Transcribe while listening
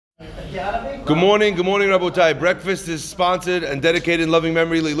Good morning, Rabotai. Breakfast is sponsored and dedicated in loving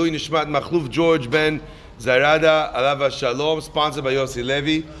memory Leilui Nishmat Machluf George Ben Zairada Alava Shalom, sponsored by Yossi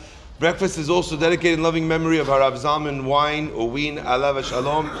Levi. Breakfast is also dedicated in loving memory of Harav Zalman Ween Alava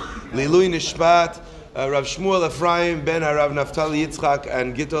Shalom, Leilui Nishmat Rav Shmuel Ephraim Ben Harav Naftali Yitzchak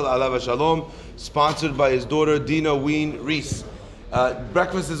and Gittel Alava Shalom, sponsored by his daughter Dina Ween Reese.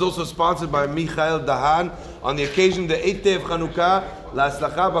 Breakfast is also sponsored by Michael Dahan on the occasion of the 8th day of Chanukah,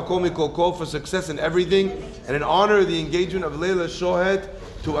 La'aslacha B'kol Mikol Kol, for success in everything, and in honor of the engagement of Leila Shohet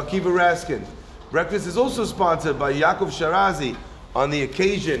to Akiva Raskin. Breakfast is also sponsored by Yaakov Sharazi on the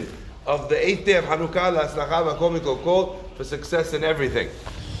occasion of the 8th day of Chanukah, La'aslacha B'kol Mikol Kol, for success in everything.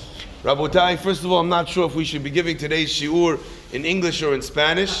 Rabotai, first of all, I'm not sure if we should be giving today's shiur in English or in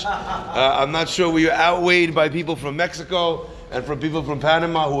Spanish. I'm not sure we are outweighed by people from Mexico and from people from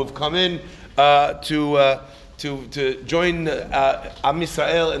Panama who have come in to join Am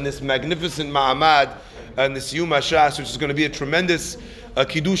Yisrael in this magnificent ma'amad and this Yom HaShas, which is going to be a tremendous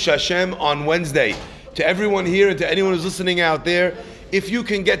Kiddush Hashem on Wednesday. To everyone here and to anyone who's listening out there, if you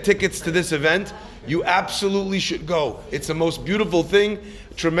can get tickets to this event, you absolutely should go. It's the most beautiful thing,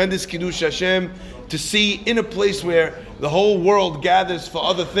 tremendous Kiddush Hashem, to see in a place where the whole world gathers for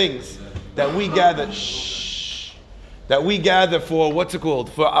other things, that we gather for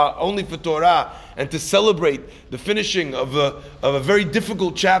only for Torah, and to celebrate the finishing of a very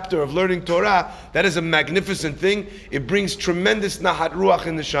difficult chapter of learning Torah. That is a magnificent thing. It brings tremendous nahat ruach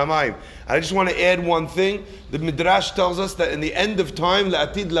in the shamayim. I just want to add one thing. The Midrash tells us that in the end of time,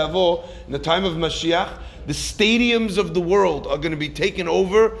 la'atid lavo, in the time of Mashiach, the stadiums of the world are going to be taken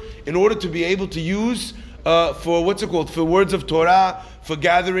over in order to be able to use for words of Torah, for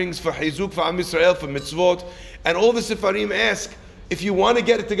gatherings, for Hizuk, for Am Yisrael, for mitzvot. And all the Sefarim ask, if you want to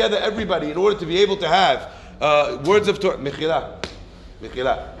get it together, everybody, in order to be able to have words of Torah, Mechila.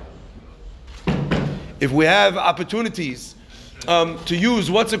 If we have opportunities to use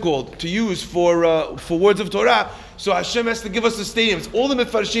for words of Torah, so Hashem has to give us the stadiums. All the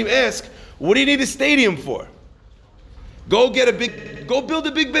Mefarshim ask, what do you need a stadium for? Go build a big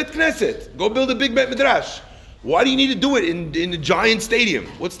Bet Knesset. Go build a big Bet Midrash. Why do you need to do it in a giant stadium?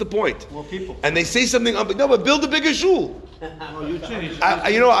 What's the point? More people. And they say something, no, but build a bigger shul. You change.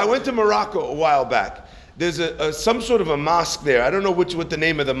 I went to Morocco a while back. There's some sort of a mosque there. I don't know what the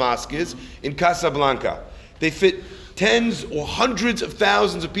name of the mosque is, in Casablanca. They fit tens or hundreds of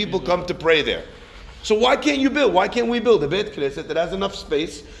thousands of people come to pray there. So why can't you build? Why can't we build a Bet Knesset that has enough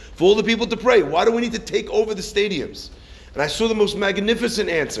space for all the people to pray? Why do we need to take over the stadiums? And I saw the most magnificent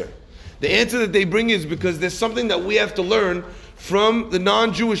answer. The answer that they bring is because there's something that we have to learn from the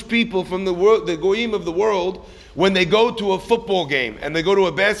non-Jewish people, from the world, the goyim of the world, when they go to a football game, and they go to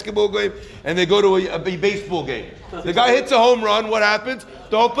a basketball game, and they go to a baseball game. The guy hits a home run, what happens?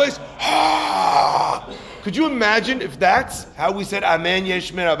 The whole place, Could you imagine if that's how we said Amen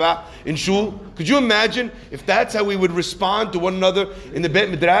Yesh Merabah in Shul? Could you imagine if that's how we would respond to one another in the Bet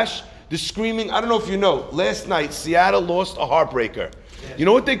Midrash? The screaming, I don't know if you know, last night Seattle lost a heartbreaker. You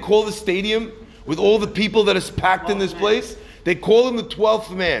know what they call the stadium with all the people that is packed in this place? They call them the 12th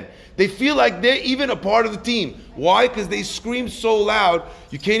man. They feel like they're even a part of the team. Why? Because they scream so loud,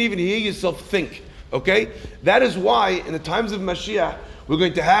 you can't even hear yourself think. Okay? That is why, in the times of Mashiach, we're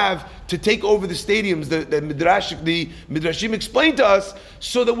going to have to take over the stadiums, the Midrashim explain to us,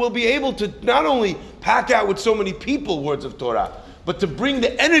 so that we'll be able to not only pack out with so many people words of Torah, but to bring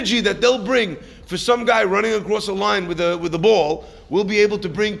the energy that they'll bring for some guy running across a line with a ball, we'll be able to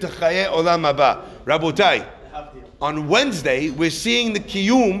bring to Chaye Olam Haba. Rabotai, on Wednesday, we're seeing the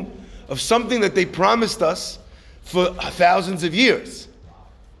kiyum of something that they promised us for thousands of years.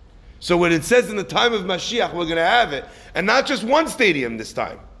 So when it says in the time of Mashiach, we're going to have it, and not just one stadium this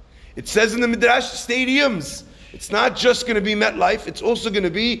time. It says in the Midrash, stadiums. It's not just going to be MetLife, it's also going to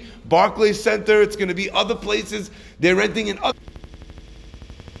be Barclays Center, it's going to be other places. They're renting in other.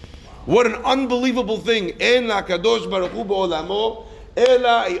 What an unbelievable thing. En HaKadosh Baruch Hu ba'olamo,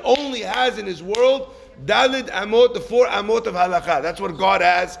 ela, he only has in his world, Dalid Amot, the 4 Amot of Halakha. That's what God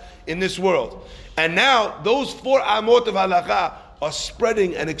has in this world. And now, those 4 Amot of Halakha are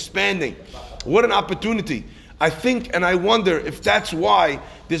spreading and expanding. What an opportunity. I think and I wonder if that's why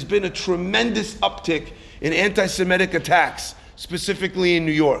there's been a tremendous uptick in anti-Semitic attacks, specifically in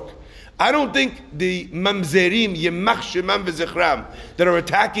New York. I don't think the mamzerim, yemach shemam v'zechram, that are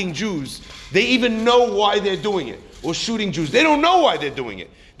attacking Jews, they even know why they're doing it, or shooting Jews. They don't know why they're doing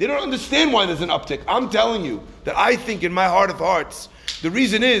it. They don't understand why there's an uptick. I'm telling you that I think in my heart of hearts, the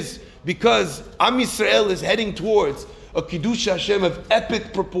reason is because Am Yisrael is heading towards a Kiddush Hashem of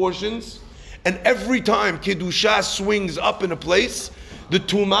epic proportions, and every time Kiddushah swings up in a place, the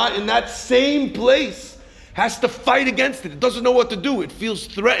Tumah in that same place has to fight against it. It doesn't know what to do. It feels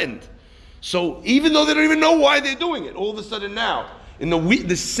threatened. So even though they don't even know why they're doing it, all of a sudden now, in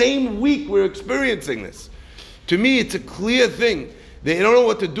the same week we're experiencing this. To me, it's a clear thing. They don't know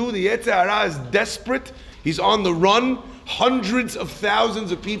what to do. The Yetzer Hara is desperate. He's on the run. Hundreds of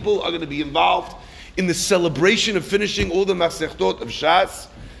thousands of people are going to be involved in the celebration of finishing all the Masechtot of Shas.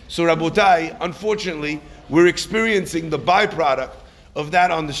 So Rabotai, unfortunately, we're experiencing the byproduct of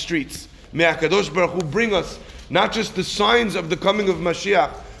that on the streets. May HaKadosh Baruch Hu bring us not just the signs of the coming of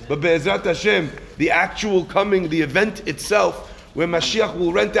Mashiach, but Be'ezrat Hashem, the actual coming, the event itself, where Mashiach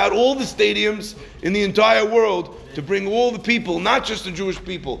will rent out all the stadiums in the entire world to bring all the people, not just the Jewish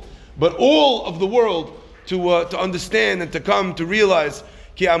people, but all of the world to understand and to come to realize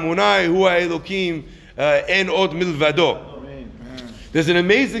Ki Amunai Hua Elokim En Od Milvado. There's an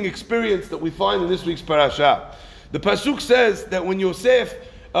amazing experience that we find in this week's parasha. The pasuk says that when Yosef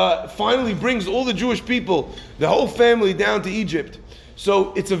finally brings all the Jewish people, the whole family, down to Egypt,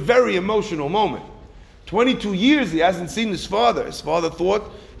 so it's a very emotional moment. 22 years he hasn't seen his father. His father thought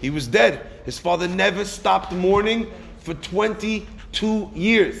he was dead. His father never stopped mourning for 22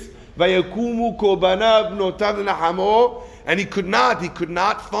 years. And he could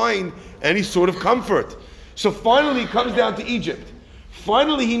not find any sort of comfort. So finally he comes down to Egypt.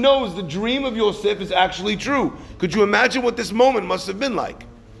 Finally he knows the dream of Yosef is actually true. Could you imagine what this moment must have been like?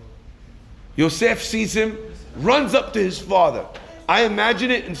 Yosef sees him, runs up to his father. I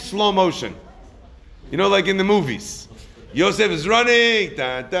imagine it in slow motion. You know, like in the movies. Yosef is running,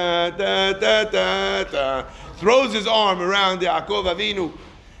 da, da, da, da, da, da, throws his arm around Yaakov Avinu,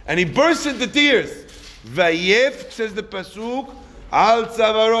 and he bursts into tears. Vayef, says the pasuk, al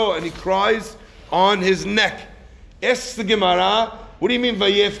tzavaro, and he cries on his neck. Asks the Gemara, what do you mean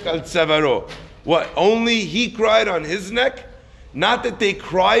Vayef al tzavaro? What, only he cried on his neck? Not that they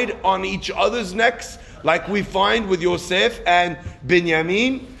cried on each other's necks, like we find with Yosef and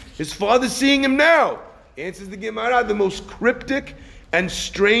Binyamin. His father's seeing him now. Answers the Gemara, the most cryptic and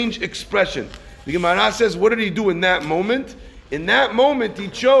strange expression. The Gemara says, what did he do in that moment? In that moment, he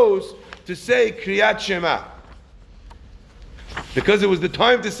chose to say Kriyat Shema. Because it was the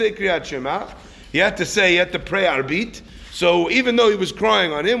time to say Kriyat Shema, he had to pray Arbit. So even though he was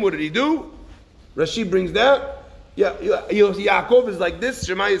crying on him, what did he do? Rashi brings down, Yaakov is like this,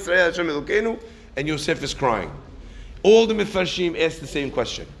 Shema Yisrael Hashem Elokeinu, and Yosef is crying. All the Mefarshim ask the same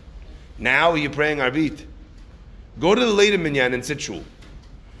question. Now you're praying Arbit. Go to the later minyan and sit shul.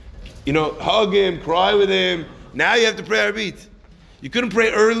 You know, hug him, cry with him. Now you have to pray Arbit. You couldn't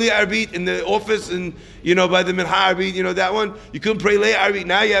pray early Arbit in the office and, you know, by the Mincha Arbit, you know, that one. You couldn't pray late Arbit.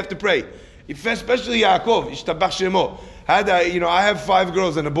 Now you have to pray. Especially Yaakov, Yishtabach Shemo. I have 5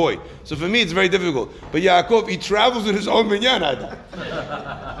 girls and a boy. So for me, it's very difficult. But Yaakov, he travels in his own minyan.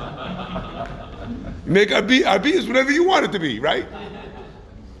 You make Arbit is whatever you want it to be, right?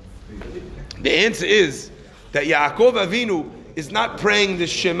 The answer is that Yaakov Avinu is not praying the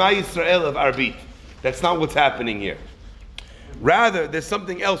Shema Yisrael of Arbit. That's not what's happening here. Rather, there's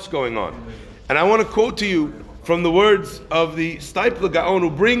something else going on. And I want to quote to you from the words of the Steipler Gaon, who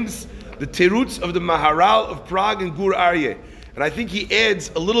brings the Terutz of the Maharal of Prague and Gur Aryeh. And I think he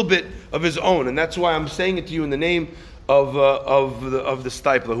adds a little bit of his own, and that's why I'm saying it to you in the name of the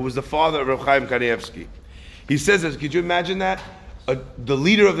Steipler, who was the father of Reb Chaim Kanievsky. He says this, could you imagine that? The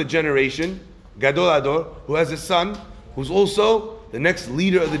leader of the generation, Gadol Ador, who has a son who's also the next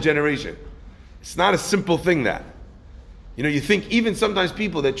leader of the generation. It's not a simple thing, that. You know, you think even sometimes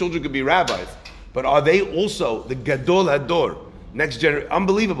people, their children could be rabbis, but are they also the Gadol Ador, next generation?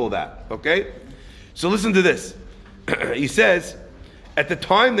 Unbelievable, that, okay? So listen to this. He says, at the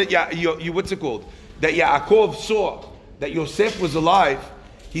time that that Yaakov saw that Yosef was alive,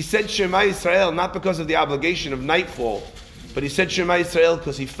 he said Shema Yisrael not because of the obligation of nightfall, but he said Shema Yisrael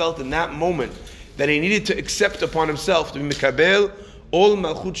because he felt in that moment that he needed to accept upon himself to be Mekabel Ol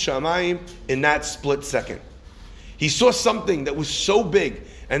Malchut Shamayim in that split second. He saw something that was so big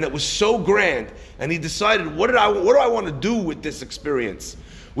and that was so grand, and he decided, what do I want to do with this experience,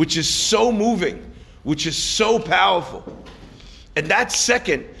 which is so moving, which is so powerful. And that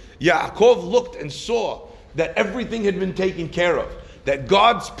second, Yaakov looked and saw that everything had been taken care of. That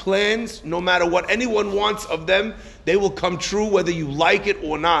God's plans, no matter what anyone wants of them, they will come true whether you like it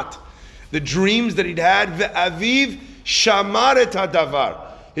or not. The dreams that he'd had, Ve'aviv shamaret hadavar.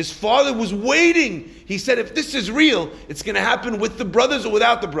 His father was waiting. He said, if this is real, it's going to happen with the brothers or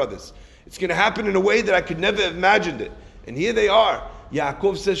without the brothers. It's going to happen in a way that I could never have imagined it. And here they are.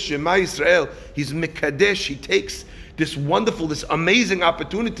 Yaakov says, Shema Yisrael. He's Mekadesh. He takes this wonderful, this amazing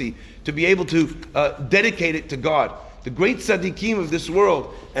opportunity to be able to dedicate it to God. the great tzaddikim of this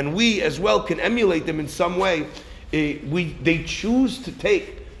world, and we as well can emulate them in some way, they choose to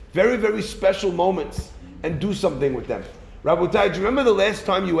take very, very special moments and do something with them. Rabotai, do you remember the last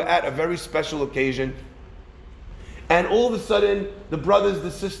time you were at a very special occasion? And all of a sudden, the brothers,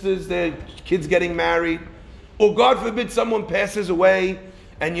 the sisters, their kids getting married, or God forbid someone passes away,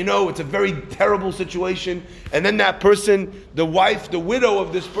 and it's a very terrible situation, and then that person, the wife, the widow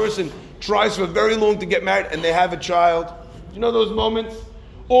of this person, tries for very long to get married, and they have a child. Do you know those moments?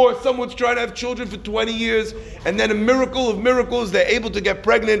 Or someone's trying to have children for 20 years, and then a miracle of miracles, they're able to get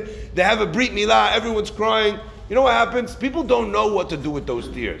pregnant, they have a brit milah, everyone's crying. You know what happens? People don't know what to do with those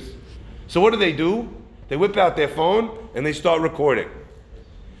tears. So what do? They whip out their phone and they start recording.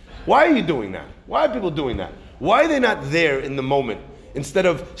 Why are you doing that? Why are people doing that? Why are they not there in the moment instead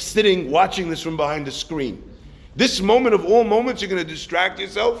of sitting watching this from behind the screen? This moment of all moments, you're going to distract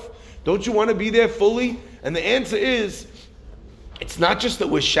yourself? Don't you want to be there fully? And the answer is, it's not just that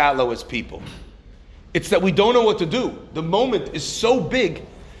we're shallow as people. It's that we don't know what to do. The moment is so big.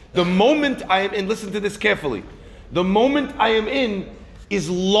 The moment I am in, listen to this carefully. The moment I am in is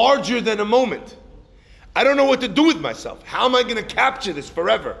larger than a moment. I don't know what to do with myself. How am I going to capture this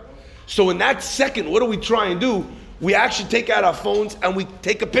forever? So in that second, what do we try and do? We actually take out our phones and we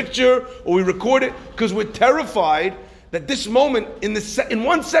take a picture or we record it because we're terrified that this moment, in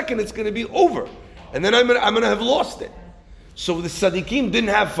 1 second, it's going to be over. And then I'm going to have lost it. So the tzaddikim didn't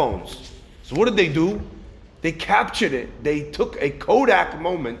have phones. So what did they do? They captured it. They took a Kodak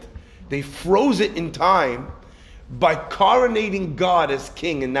moment. They froze it in time by coronating God as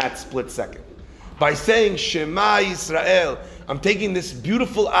king in that split second. By saying, Shema Yisrael, I'm taking this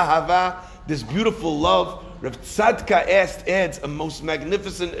beautiful ahava, this beautiful love. Rav Tzadka adds a most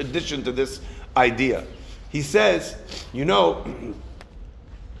magnificent addition to this idea. He says,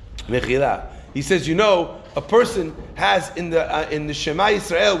 Mechila. He says, a person has in the Shema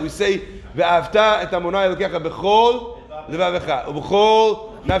Yisrael, we say, Ve'avta et Amonai Elokecha b'chol levavecha,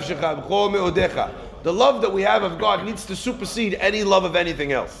 u'b'chol nafshecha, b'chol me'odecha. The love that we have of God needs to supersede any love of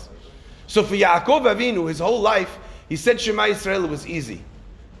anything else. So for Yaakov Avinu, his whole life, he said Shema Yisrael, it was easy.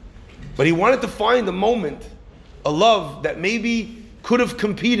 But he wanted to find a moment, a love that maybe could have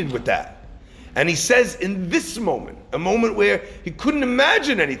competed with that. And he says in this moment, a moment where he couldn't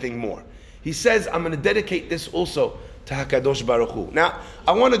imagine anything more, he says, I'm going to dedicate this also to HaKadosh Baruch Hu. Now,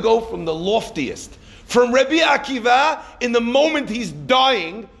 I want to go from the loftiest. From Rabbi Akiva, in the moment he's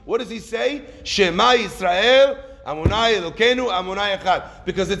dying, what does he say? Shema Yisrael, Amonai Elokeinu, Amonai Echad.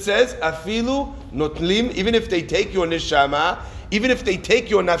 Because it says, Afilu notlim, even if they take your neshama, even if they take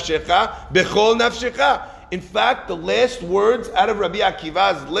your nafshecha, bechol nafshecha. In fact, the last words out of Rabbi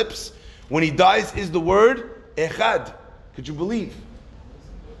Akiva's lips when he dies is the word Echad. Could you believe?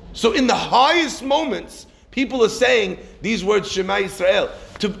 So in the highest moments, people are saying these words Shema Yisrael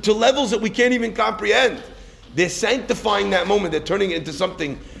to levels that we can't even comprehend. They're sanctifying that moment. They're turning it into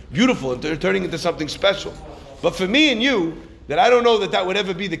something beautiful. They're turning it into something special. But for me and you, that I don't know that would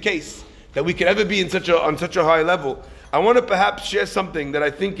ever be the case, that we could ever be on such a high level. I want to perhaps share something that I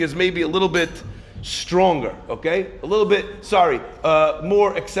think is maybe a little bit stronger, okay? A little bit,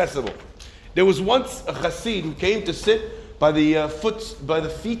 more accessible. There was once a chassid who came to sit by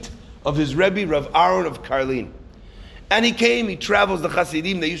the feet of his Rebbe, Rav Aaron of Karlin. And he travels, the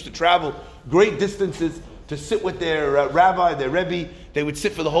Hasidim, they used to travel great distances to sit with their rabbi, their Rebbe. They would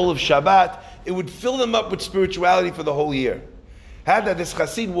sit for the whole of Shabbat. It would fill them up with spirituality for the whole year. Had that this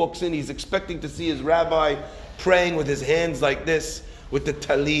Hasid walks in, he's expecting to see his rabbi praying with his hands like this, with the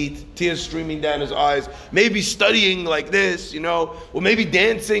talit, tears streaming down his eyes, maybe studying like this, or maybe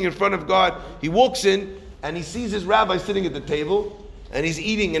dancing in front of God. He walks in and he sees his rabbi sitting at the table and he's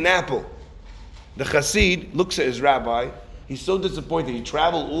eating an apple. The Chassid looks at his rabbi. He's so disappointed. He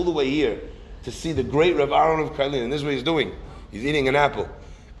traveled all the way here to see the great Rav Aaron of Karlin, and this is what he's doing. He's eating an apple.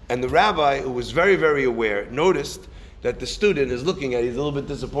 And the rabbi, who was very, very aware, noticed that the student is looking at, he's a little bit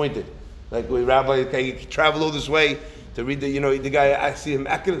disappointed. Like, well, Rabbi, he traveled all this way to read the guy, I see him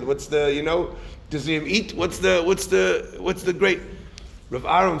acting, to see him eat, what's the great? Rav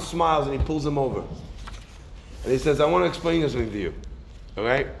Aaron smiles and he pulls him over. And he says, I want to explain something to you. All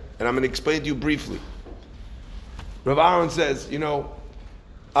right? And I'm going to explain to you briefly. Rav Aaron says,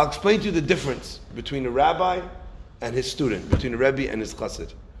 I'll explain to you the difference between a rabbi and his student, between a Rebbe and his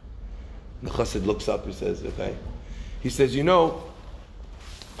chassid. And the chassid looks up, he says, okay. He says,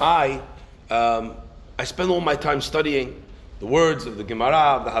 I spend all my time studying the words of the Gemara,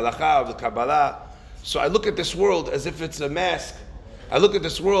 of the Halakha, of the Kabbalah. So I look at this world as if it's a mask. I look at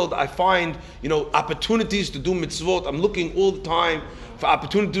this world, I find, opportunities to do mitzvot. I'm looking all the time for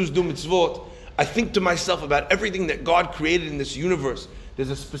opportunities to do mitzvot. I think to myself about everything that God created in this universe.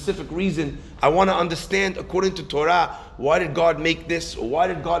 There's a specific reason. I want to understand, according to Torah, why did God make this? Or why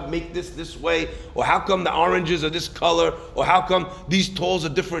did God make this way? Or how come the oranges are this color? Or how come these tolls are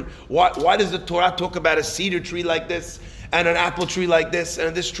different? Why does the Torah talk about a cedar tree like this? And an apple tree like this,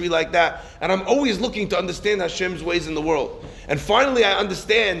 and this tree like that. And I'm always looking to understand Hashem's ways in the world. And finally I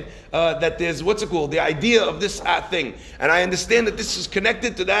understand that there's, the idea of this thing. And I understand that this is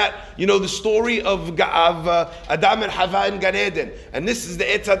connected to that, the story of Adam and Hava in Gan Eden. And this is the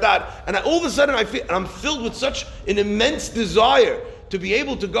Etz Hadat. And all of a sudden I'm filled with such an immense desire to be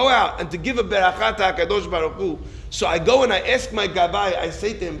able to go out and to give a berachah to HaKadosh Baruch Hu. So I go and I ask my Gabbai, I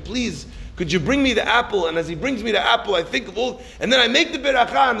say to him, please, could you bring me the apple? And as he brings me the apple, I think of all, and then I make the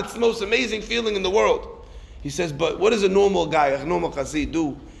berachah, and it's the most amazing feeling in the world. He says, but what does a normal guy, a normal chassid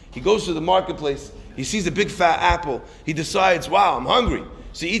do? He goes to the marketplace, he sees a big fat apple, he decides, wow, I'm hungry.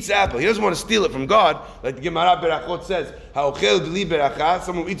 So he eats the apple. He doesn't want to steal it from God, like the Gemara Berachot says, Ha'ochel dli berachah,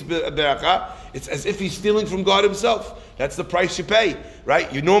 someone who eats berachah, it's as if he's stealing from God himself. That's the price you pay,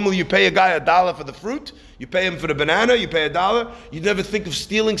 right? You pay a guy $1 for the fruit, you pay him for the banana, you pay $1. You never think of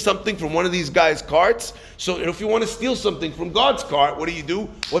stealing something from one of these guys' carts. So if you want to steal something from God's cart, what do?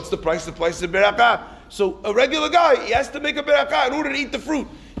 What's the price? The price of berachah. So a regular guy, he has to make a berachah in order to eat the fruit.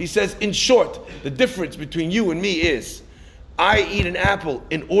 He says, in short, the difference between you and me is, I eat an apple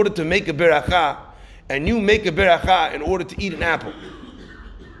in order to make a berachah, and you make a berachah in order to eat an apple.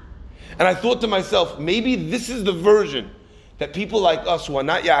 And I thought to myself, maybe this is the version that people like us who are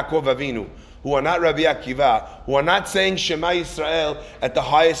not Yaakov Avinu, who are not Rabbi Akiva, who are not saying Shema Yisrael at the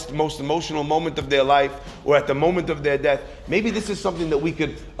highest, most emotional moment of their life or at the moment of their death, maybe this is something that we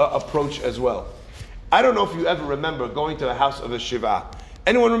could approach as well. I don't know if you ever remember going to a house of a Shiva.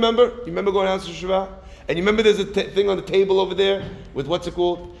 Anyone remember? You remember going to a house of Shiva? And you remember there's a thing on the table over there with what's it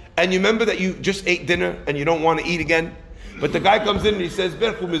called? And you remember that you just ate dinner and you don't want to eat again? But the guy comes in and he says,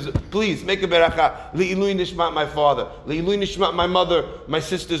 please make a beracha. Le'ilui nishmat my father. Le'ilui nishmat my mother, my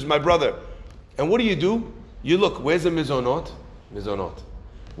sisters, my brother. And what do? You look, where's the mizonot? Mizonot.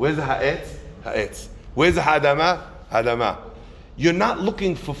 Where's the ha'etz? Ha'etz. Where's the hadama? Hadama. You're not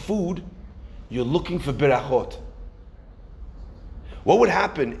looking for food, you're looking for berachot. What would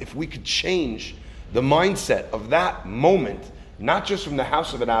happen if we could change the mindset of that moment, not just from the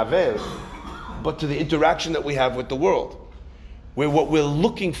house of an Avel, but to the interaction that we have with the world, where what we're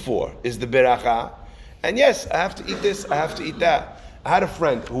looking for is the beracha, and yes, I have to eat this, I have to eat that. I had a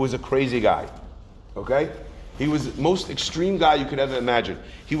friend who was a crazy guy, okay? He was the most extreme guy you could ever imagine.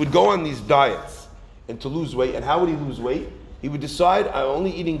 He would go on these diets and to lose weight, and how would he lose weight? He would decide, I'm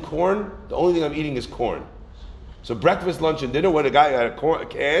only eating corn, the only thing I'm eating is corn. So breakfast, lunch, and dinner, when a guy had a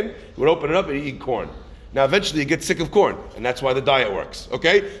can, he would open it up and he'd eat corn. Now eventually he gets sick of corn, and that's why the diet works,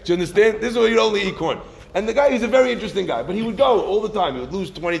 okay? Do you understand? This is why you only eat corn. And the guy, he's a very interesting guy, but he would go all the time. He would lose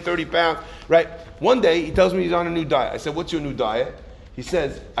 20, 30 pounds, right? One day, he tells me he's on a new diet. I said, what's your new diet? He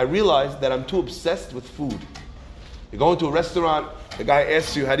says, I realized that I'm too obsessed with food. You go into a restaurant, the guy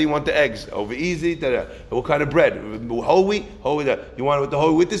asks you, how do you want the eggs? Over easy, what kind of bread? Whole wheat? Whole wheat. You want it with the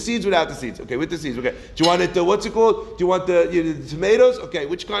whole, with the seeds, without the seeds? Okay, with the seeds. Okay. Do you want it? What's it called? Do you want the tomatoes? Okay.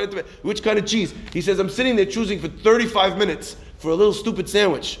 Which kind of cheese? He says, I'm sitting there choosing for 35 minutes for a little stupid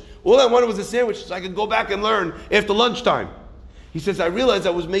sandwich. All I wanted was a sandwich so I could go back and learn after lunchtime. He says, I realized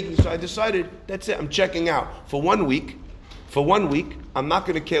I was making, so I decided, that's it. I'm checking out for 1 week. For 1 week, I'm not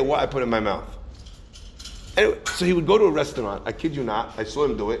going to care what I put in my mouth. Anyway, so he would go to a restaurant, I kid you not, I saw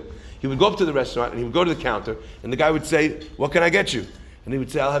him do it. He would go up to the restaurant and he would go to the counter and the guy would say, what can I get you? And he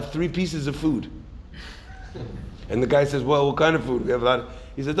would say, I'll have 3 pieces of food. And the guy says, well, what kind of food? We have a lot of...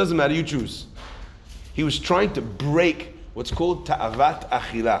 He said, it doesn't matter, you choose. He was trying to break what's called ta'avat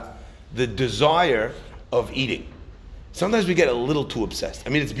achila, the desire of eating. Sometimes we get a little too obsessed. I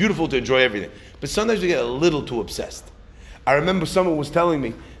mean, it's beautiful to enjoy everything, but sometimes we get a little too obsessed. I remember someone was telling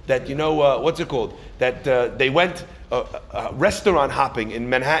me that, that they went restaurant hopping in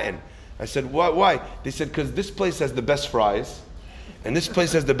Manhattan. I said, why? They said, because this place has the best fries, and this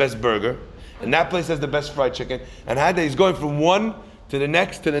place has the best burger, and that place has the best fried chicken, and he's going from one to the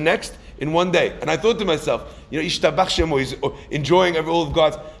next in one day. And I thought to myself, Ishtabach Shemo, he's enjoying all of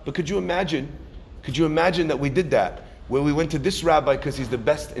God's. But could you imagine that we did that, where we went to this rabbi because he's the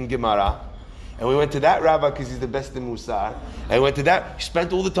best in Gemara, and we went to that rabbi because he's the best in Musar, and we went to that, he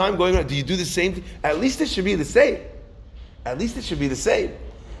spent all the time going around. Do you do the same thing? At least it should be the same. At least it should be the same.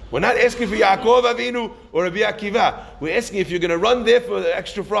 We're not asking for Yaakov Avinu or Rabbi Akiva. We're asking if you're going to run there for the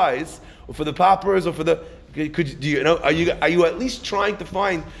extra fries, or for the poppers, or for the... Do you know? Are you at least trying to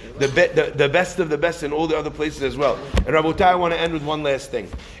find the best of the best in all the other places as well? And Rabotai, I want to end with one last thing.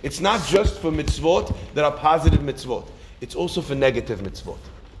 It's not just for mitzvot that are positive mitzvot. It's also for negative mitzvot.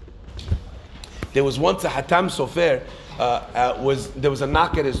 There was once a Hatam Sofer. There was a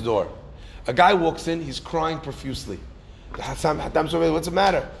knock at his door. A guy walks in. He's crying profusely. The Hatam Sofer, what's the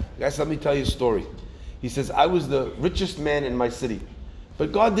matter? The guy says, let me tell you a story. He says, I was the richest man in my city.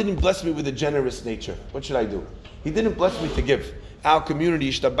 But God didn't bless me with a generous nature. What should I do? He didn't bless me to give. Our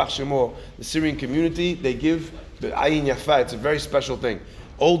community, the Syrian community, they give the Ayin Yafa. It's a very special thing.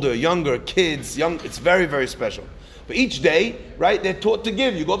 Older, younger, kids, it's very, very special. But each day, right, they're taught to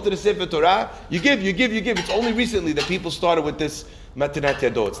give. You go up to the Sefer Torah, you give. It's only recently that people started with this Matanat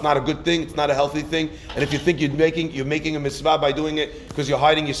Yado. It's not a good thing. It's not a healthy thing. And if you think you're making a mitzvah by doing it because you're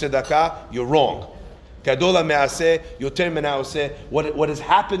hiding your tzedakah, you're wrong. What has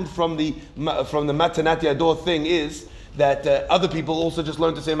happened from the Matanat Yado thing is that other people also just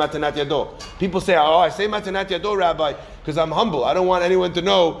learn to say Matanat Yado. People say, I say Matanat Yado, Rabbi, because I'm humble. I don't want anyone to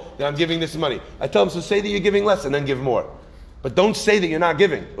know that I'm giving this money. I tell them, so say that you're giving less and then give more. But don't say that you're not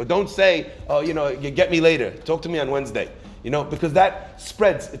giving. Or don't say, you get me later. Talk to me on Wednesday. Because that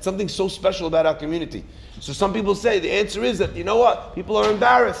spreads. It's something so special about our community. So some people say the answer is that, you know what? People are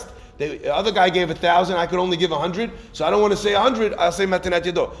embarrassed. The other guy gave 1,000, I could only give 100, so I don't want to say 100, I'll say Matanat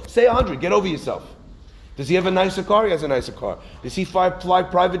Yado. Say 100, get over yourself. Does he have a nicer car? He has a nicer car. Does he fly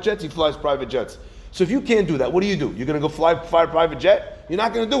private jets? He flies private jets. So if you can't do that, what do? You're going to go fly a private jet? You're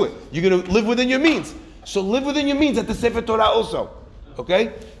not going to do it. You're going to live within your means. So live within your means at the Sefer Torah also.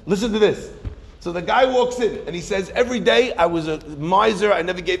 Okay? Listen to this. So the guy walks in and he says, every day I was a miser, I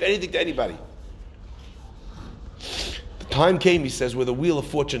never gave anything to anybody. Time came, he says, where the wheel of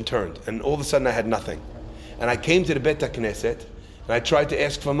fortune turned, and all of a sudden I had nothing. And I came to the Bet HaKnesset, and I tried to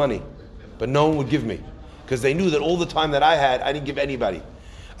ask for money, but no one would give me, because they knew that all the time that I had, I didn't give anybody.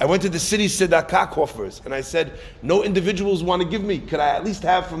 I went to the city's tzedakah coffers, and I said, no individuals want to give me. Could I at least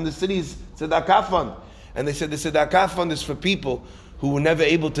have from the city's tzedakah fund? And they said, the tzedakah fund is for people who were never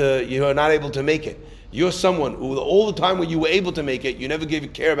able to, are not able to make it. You're someone who all the time when you were able to make it, you never gave a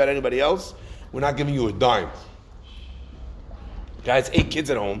care about anybody else. We're not giving you a dime. Guy has 8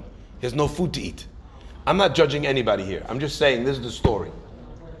 kids at home. He has no food to eat. I'm not judging anybody here. I'm just saying this is the story.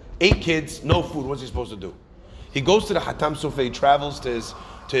 8 kids, no food. What's he supposed to do? He goes to the Hatam Sofer. He travels to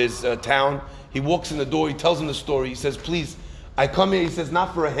his town. He walks in the door. He tells him the story. He says, please, I come here. He says,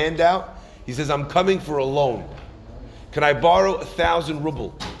 not for a handout. He says, I'm coming for a loan. Can I borrow 1,000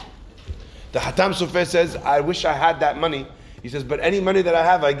 ruble? The Hatam Sofer says, I wish I had that money. He says, but any money that I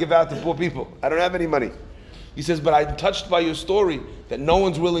have, I give out to poor people. I don't have any money. He says, but I'm touched by your story that no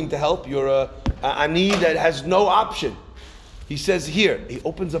one's willing to help. You're a ani that has no option. He says here, he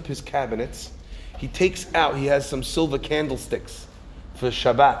opens up his cabinets. He takes out, he has some silver candlesticks for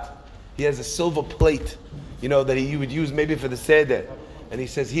Shabbat. He has a silver plate, that he would use maybe for the Seder. And he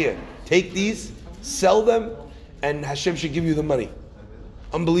says, here, take these, sell them, and Hashem should give you the money.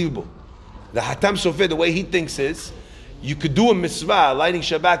 Unbelievable. The Hatam Sofer, the way he thinks is, you could do a mitzvah, lighting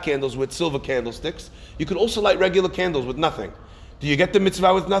Shabbat candles with silver candlesticks. You could also light regular candles with nothing. Do you get the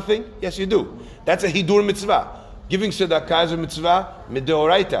mitzvah with nothing? Yes, you do. That's a hidur mitzvah. Giving tzedakah is a mitzvah,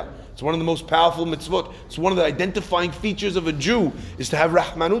 midoraita. It's one of the most powerful mitzvot. It's one of the identifying features of a Jew is to have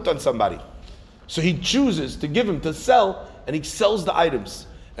rahmanut on somebody. So he chooses to give him, to sell, and he sells the items.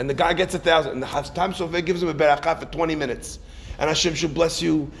 And the guy gets 1,000. And the Hatam Sofer gives him a berakah for 20 minutes. And Hashem should bless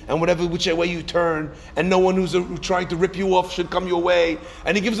you, and which way you turn, and no one who's trying to rip you off should come your way.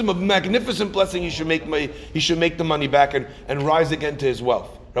 And he gives him a magnificent blessing. He should make the money back and rise again to his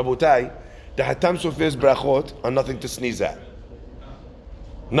wealth. Rabotai, the Hatam Sofer's brachot are nothing to sneeze at.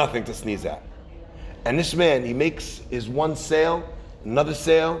 Nothing to sneeze at. And this man, he makes his one sale, another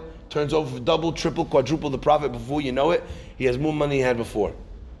sale, turns over double, triple, quadruple the profit before you know it. He has more money he had before.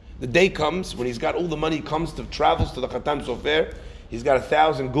 The day comes when he's got all the money, travels to the Hatam Sofer. He's got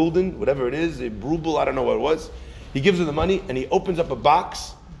 1,000 gulden, whatever it is, a ruble, I don't know what it was. He gives him the money and he opens up a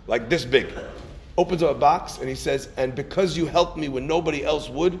box like this big. Opens up a box and he says, and because you helped me when nobody else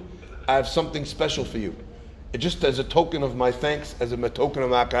would, I have something special for you. It just as a token of my thanks, as a token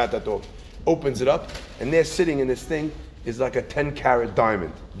of my akatato. Opens it up and there sitting in this thing is like a 10-carat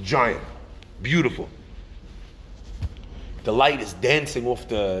diamond. Giant. Beautiful. The light is dancing off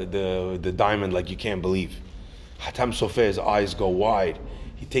the diamond like you can't believe. Hatam Sofer's eyes go wide.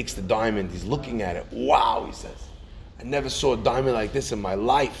 He takes the diamond, he's looking at it. Wow, he says. I never saw a diamond like this in my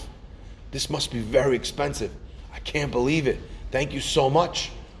life. This must be very expensive. I can't believe it. Thank you so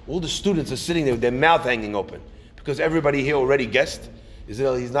much. All the students are sitting there with their mouth hanging open because everybody here already guessed is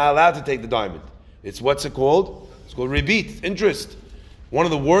that he's not allowed to take the diamond. It's what's it called? It's called ribit, interest. One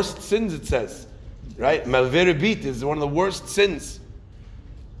of the worst sins, it says. Right? Malveh ribit is one of the worst sins.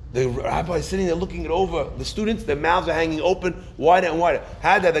 The rabbi is sitting there looking it over. The students, their mouths are hanging open, wider and wider.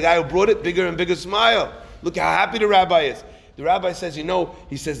 Had that, the guy who brought it, bigger and bigger smile. Look how happy the rabbi is. The rabbi says,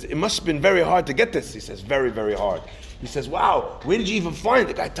 he says, it must have been very hard to get this. He says, very, very hard. He says, wow, where did you even find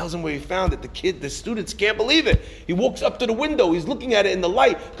it? The guy tells him where he found it. The students can't believe it. He walks up to the window. He's looking at it in the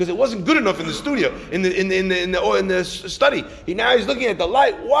light because it wasn't good enough in the studio, in the study. Now he's looking at the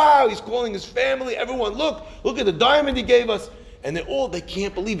light. Wow, he's calling his family. Everyone, look at the diamond he gave us. And they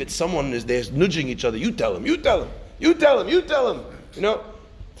can't believe it. Someone is there nudging each other. You tell him, you tell him, you tell him, you tell him.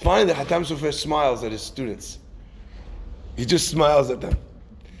 Finally, the Hatam Sofer smiles at his students. He just smiles at them.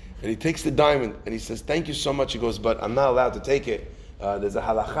 And he takes the diamond and he says, thank you so much. He goes, but I'm not allowed to take it. There's a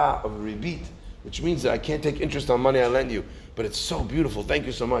halacha of ribit, which means that I can't take interest on money I lend you. But it's so beautiful. Thank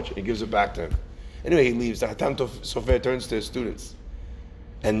you so much. And he gives it back to him. Anyway, he leaves. The Hatam Sofer turns to his students.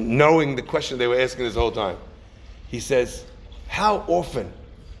 And knowing the question they were asking this whole time, he says, how often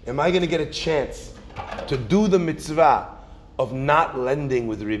am I going to get a chance to do the mitzvah of not lending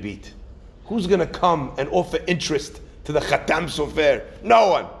with ribit? Who's going to come and offer interest to the Hatam Sofer? No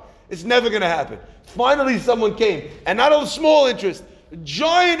one. It's never going to happen. Finally, someone came, and not a small interest, a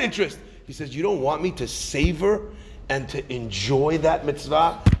giant interest. He says, you don't want me to savor and to enjoy that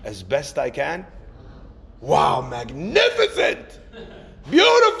mitzvah as best I can? Wow, magnificent!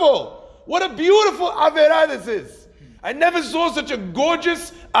 Beautiful! What a beautiful Averah this is. I never saw such a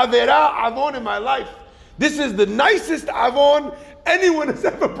gorgeous Averah Avon in my life. This is the nicest Avon anyone has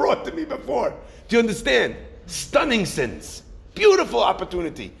ever brought to me before. Do you understand? Stunning sins. Beautiful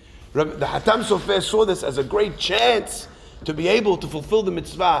opportunity. The Hatam Sofer saw this as a great chance to be able to fulfill the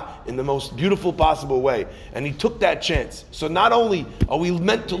mitzvah in the most beautiful possible way. And he took that chance. So not only are we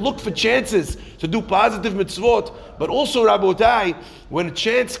meant to look for chances to do positive mitzvot, but also, Rabotai, when a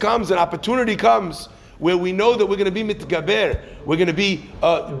chance comes, an opportunity comes, where we know that we're going to be mitgaber, we're going to be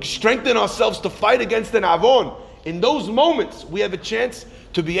strengthen ourselves to fight against an avon. In those moments, we have a chance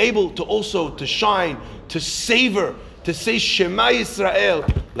to be able to also to shine, to savor, to say Shema Yisrael,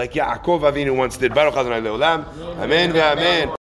 like Yaakov Avinu once did. Baruch Adonai Leolam. Amen ve'amen.